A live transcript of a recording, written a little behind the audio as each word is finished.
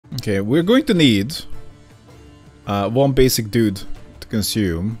Okay, we're going to need one basic dude to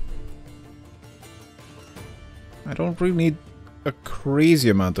consume. I don't really need a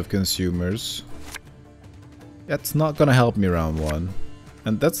crazy amount of consumers. That's not gonna help me round one.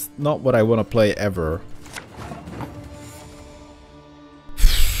 And that's not what I want to play ever.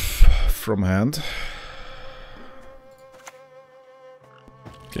 From hand.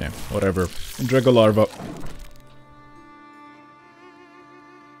 Okay, whatever. Dragolarva.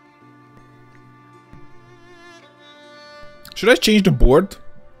 Should I change the board?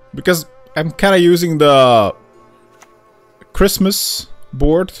 Because I'm kind of using the Christmas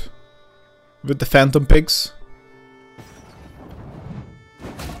board with the phantom pigs.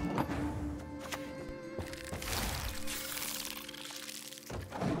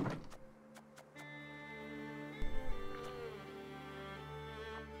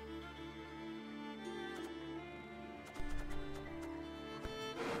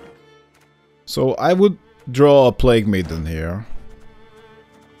 So I would draw a Plague Maiden here.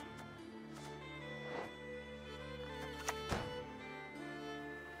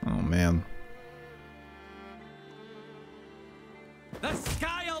 Oh man. The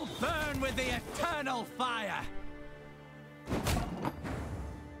sky'll burn with the eternal fire.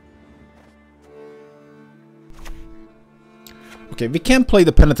 Okay, we can't play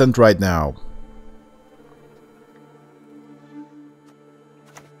the Penitent right now.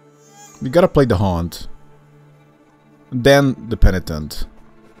 We gotta play the Haunt. Then the Penitent.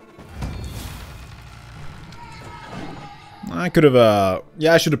 I could have,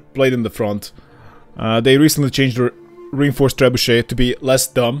 yeah, I should have played in the front. They recently changed the Reinforced Trebuchet to be less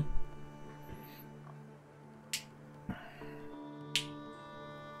dumb.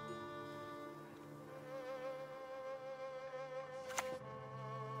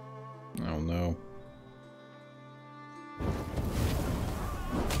 Oh no.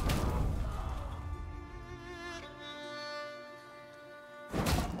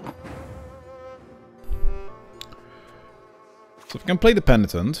 So if we can play the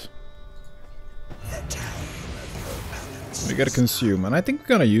Penitent, we gotta consume, and I think we're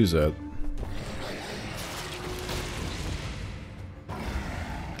gonna use it.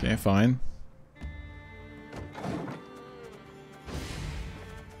 Okay, fine.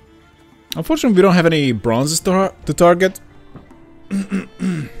 Unfortunately, we don't have any bronzes to target.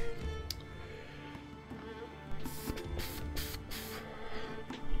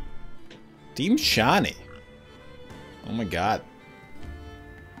 Team Shani. Oh my god.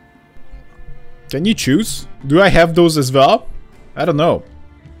 Can you choose? Do I have those as well? I don't know.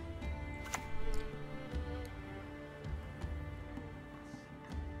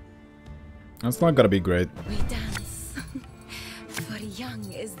 That's not gonna be great. We dance, for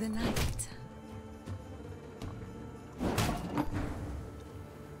young is the night.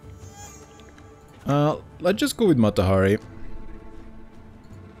 Let's just go with Matahari.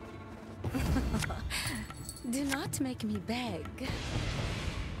 Do not make me beg.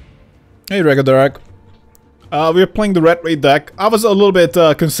 Hey Regodarak. We're playing the Red Raid deck. I was a little bit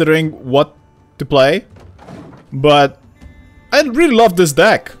considering what to play, but I really love this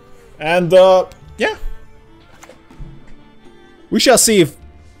deck. And yeah. We shall see if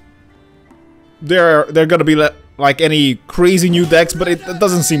they're gonna be like any crazy new decks, but it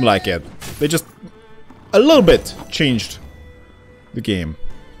doesn't seem like it. They just a little bit changed the game.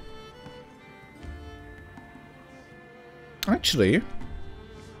 Actually,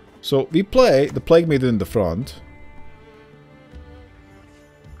 so we play the Plague Maiden in the front.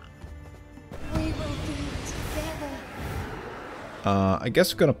 We will be together. I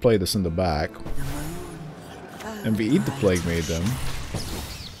guess we're gonna play this in the back. And we eat the Plague Maiden.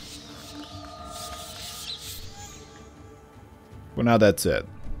 Well, now that's it.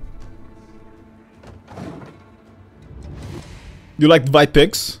 You like the white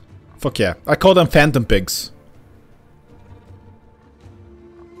pigs? Fuck yeah. I call them phantom pigs.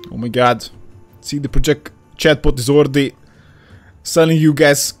 Oh my god. See, the project chatbot is already selling you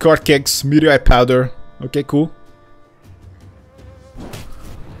guys card kicks, meteorite powder. Okay, cool.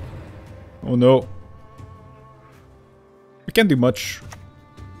 Oh no. We can't do much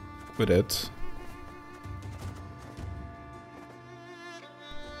with it.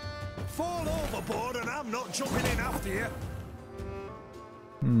 Fall overboard and I'm not jumping in after you.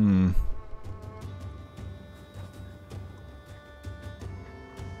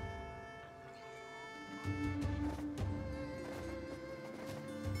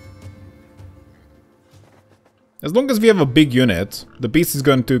 As long as we have a big unit, the beast is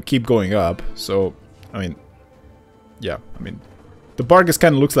going to keep going up. So, I mean, yeah, I mean, the Bargus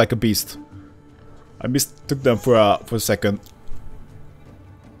kind of looks like a beast. I mistook them for a second.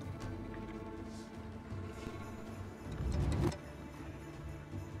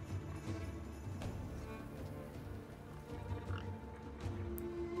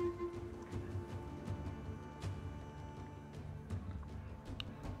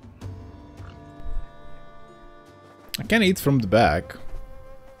 I can eat from the back.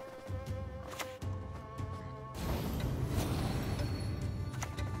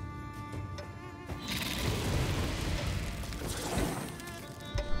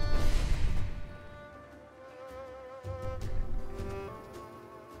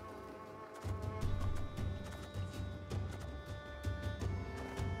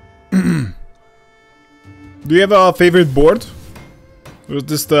 Do you have a favorite board? Or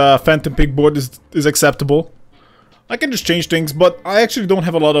this the Phantom Pig board is acceptable? I can just change things, but I actually don't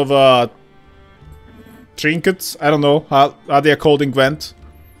have a lot of trinkets. I don't know how they are called in Gwent.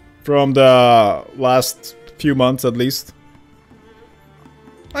 From the last few months at least.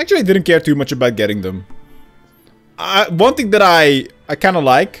 Actually, I didn't care too much about getting them. One thing that I kind of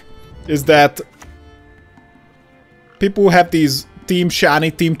like is that people have these Team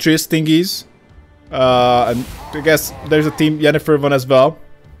Shani, Team Triss thingies. And I guess there's a Team Yennefer one as well.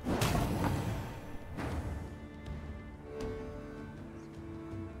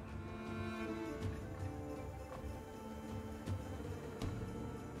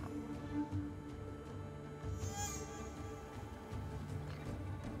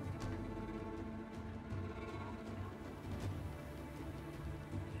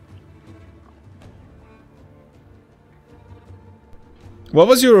 What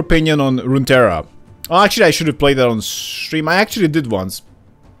was your opinion on Runeterra? Oh, actually, I should have played that on stream. I actually did once.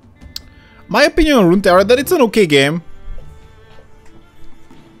 My opinion on Runeterra, that it's an okay game.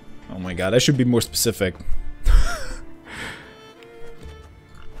 Oh my god, I should be more specific.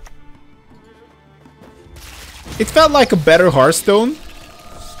 It felt like a better Hearthstone.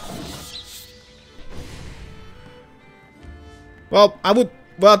 Well,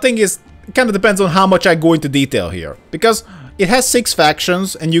 the thing is, it kind of depends on how much I go into detail here. Because it has 6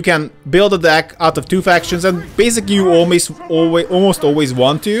 factions, and you can build a deck out of 2 factions, and basically you almost always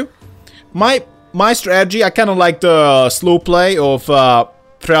want to. My strategy, I kind of like the slow play of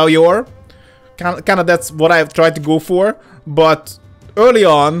Freljord. Kind of that's what I've tried to go for. But early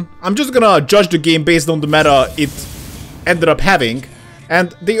on, I'm just gonna judge the game based on the meta it ended up having.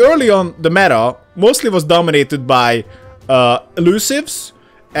 And the early on, the meta mostly was dominated by elusives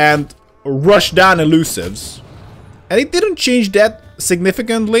and rush down elusives. And it didn't change that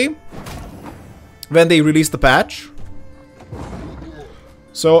significantly when they released the patch.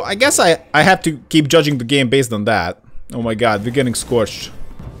 So I guess I have to keep judging the game based on that. Oh my god, we're getting scorched.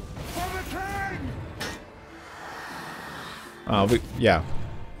 Yeah.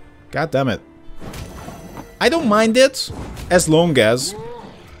 God damn it. I don't mind it as long as...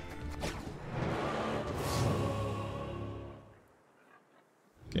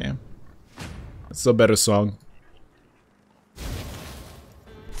 Okay. That's a better song.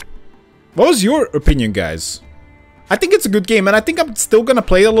 What was your opinion, guys? I think it's a good game, and I think I'm still gonna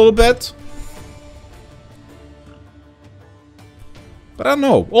play it a little bit. But I don't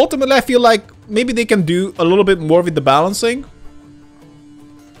know. Ultimately, I feel like maybe they can do a little bit more with the balancing.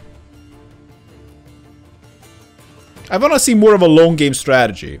 I want to see more of a long game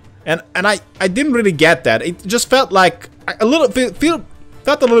strategy. And I didn't really get that. It just felt like felt a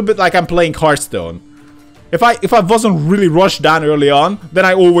little bit like I'm playing Hearthstone. If I wasn't really rushed down early on, then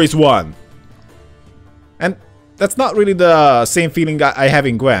I always won. And that's not really the same feeling I have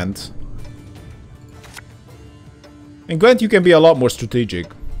in Gwent. In Gwent, you can be a lot more strategic.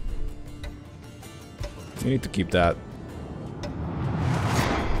 You need to keep that.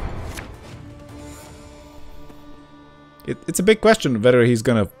 It's a big question whether he's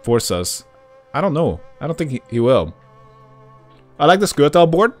gonna force us. I don't know. I don't think he will. I like the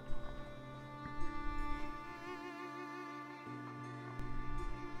Squirtle board.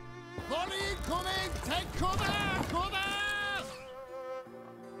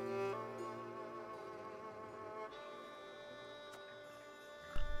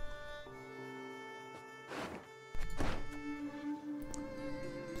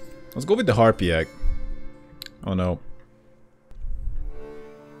 Let's go with the Harpy egg. Oh no.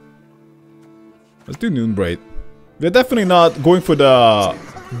 Let's do Noonbraid. We're definitely not going for the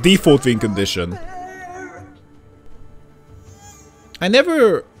default win condition. I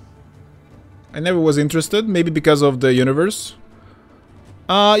never was interested, maybe because of the universe.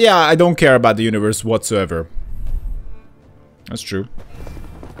 Yeah, I don't care about the universe whatsoever. That's true.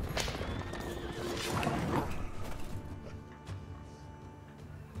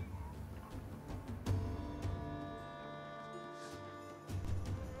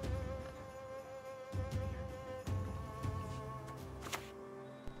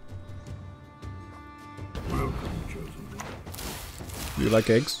 Do you like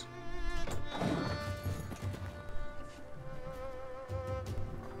eggs?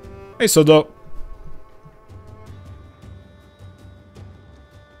 Hey, Sodo.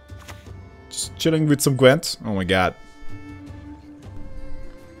 Chilling with some Gwent. Oh my god.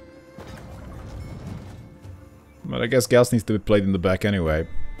 But I guess Gals needs to be played in the back anyway.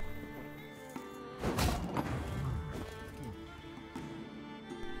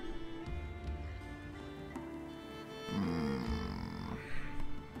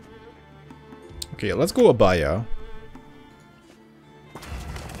 Okay, let's go Abaya.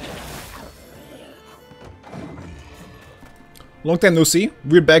 Long time no see.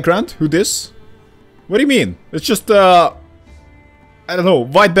 Weird background. Who this? What do you mean? It's just I don't know,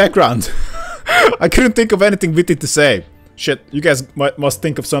 white background. I couldn't think of anything witty to say. Shit, you guys must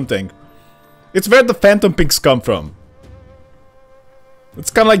think of something. It's where the phantom pinks come from. It's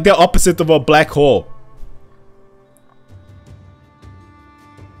kind of like the opposite of a black hole.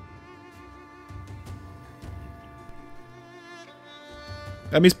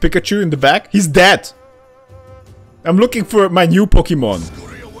 That means Pikachu in the back? He's dead! I'm looking for my new Pokemon.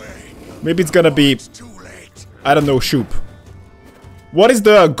 Maybe it's gonna be... I don't know, Shoop. What is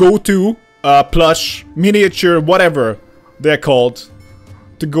the go-to plush, miniature, whatever they're called,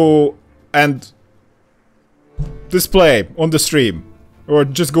 to go and display on the stream? Or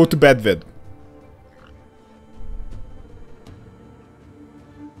just go to bed with?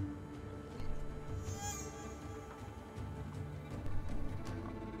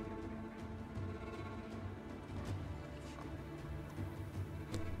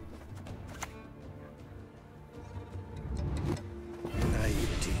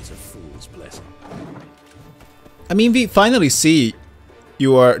 I mean, we finally see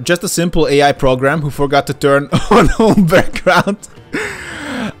you are just a simple AI program who forgot to turn on home background.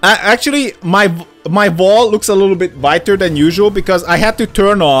 Actually, my wall looks a little bit whiter than usual because I had to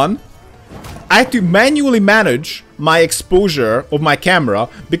turn on... I had to manually manage my exposure of my camera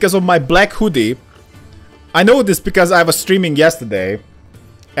because of my black hoodie. I know this because I was streaming yesterday.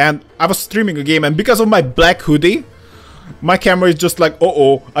 And I was streaming a game, and because of my black hoodie, my camera is just like,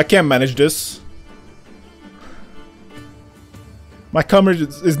 uh-oh, I can't manage this. My camera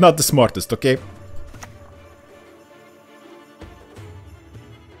is not the smartest, okay?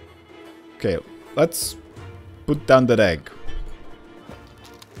 Okay, let's put down that egg.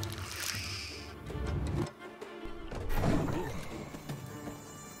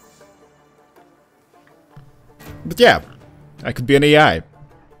 But yeah, I could be an AI.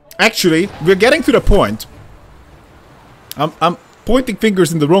 Actually, we're getting to the point. I'm pointing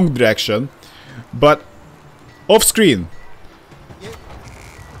fingers in the wrong direction, but off screen.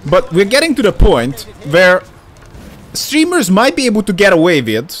 But we're getting to the point where streamers might be able to get away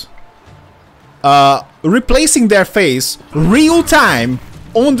with replacing their face real time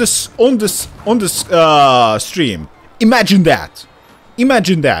on the stream. Imagine that.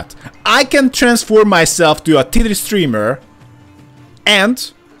 Imagine that. I can transform myself to a titty streamer,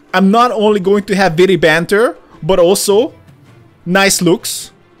 and I'm not only going to have witty banter, but also nice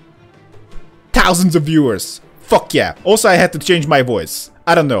looks, thousands of viewers. Fuck yeah. Also, I had to change my voice.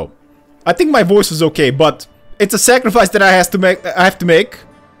 I don't know. I think my voice was okay, but it's a sacrifice that I have to make.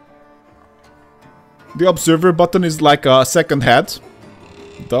 The observer button is like a second head.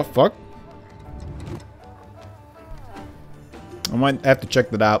 The fuck? I might have to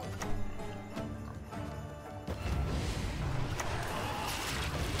check that out.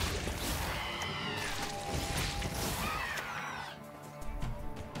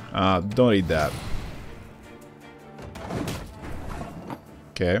 Don't eat that.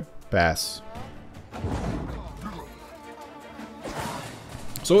 Okay, pass.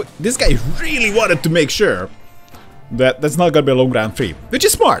 So this guy really wanted to make sure that that's not gonna be a long round 3, which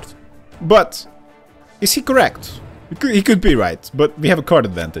is smart. But is he correct? He could be right, but we have a card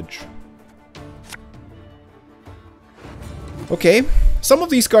advantage. Okay, some of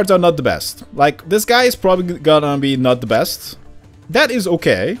these cards are not the best. Like, this guy is probably gonna be not the best. That is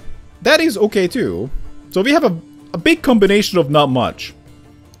okay. That is okay too. So we have a big combination of not much.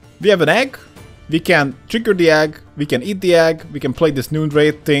 We have an egg. We can trigger the egg. We can eat the egg. We can play this noon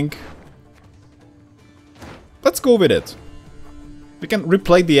raid thing. Let's go with it. We can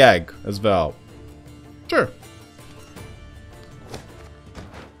replay the egg as well. Sure.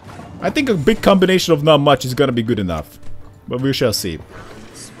 I think a big combination of not much is gonna be good enough. But we shall see.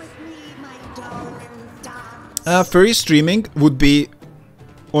 Furry streaming would be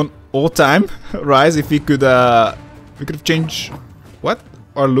on all time rise if we could have changed what?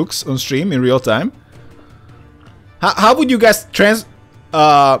 Our looks on stream in real time. How would you guys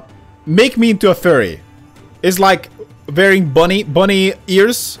make me into a furry? Is like wearing bunny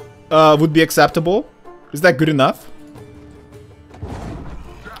ears would be acceptable? Is that good enough?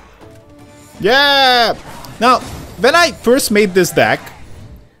 Yeah! Now, when I first made this deck,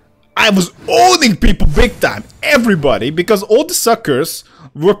 I was owning people big time, everybody, because all the suckers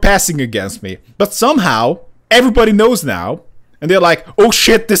were passing against me. But somehow, everybody knows now, and they're like, oh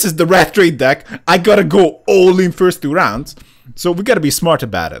shit, this is the rat trade deck, I gotta go all in first 2 rounds. So we gotta be smart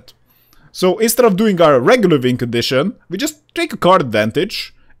about it. So instead of doing our regular win condition, we just take a card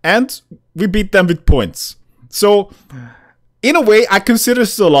advantage, and we beat them with points. So, in a way, I consider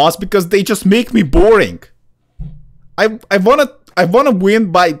this a loss because they just make me boring. I wanna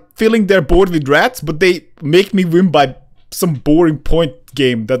win by filling their board with rats, but they make me win by some boring point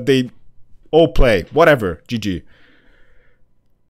game that they all play. Whatever, GG.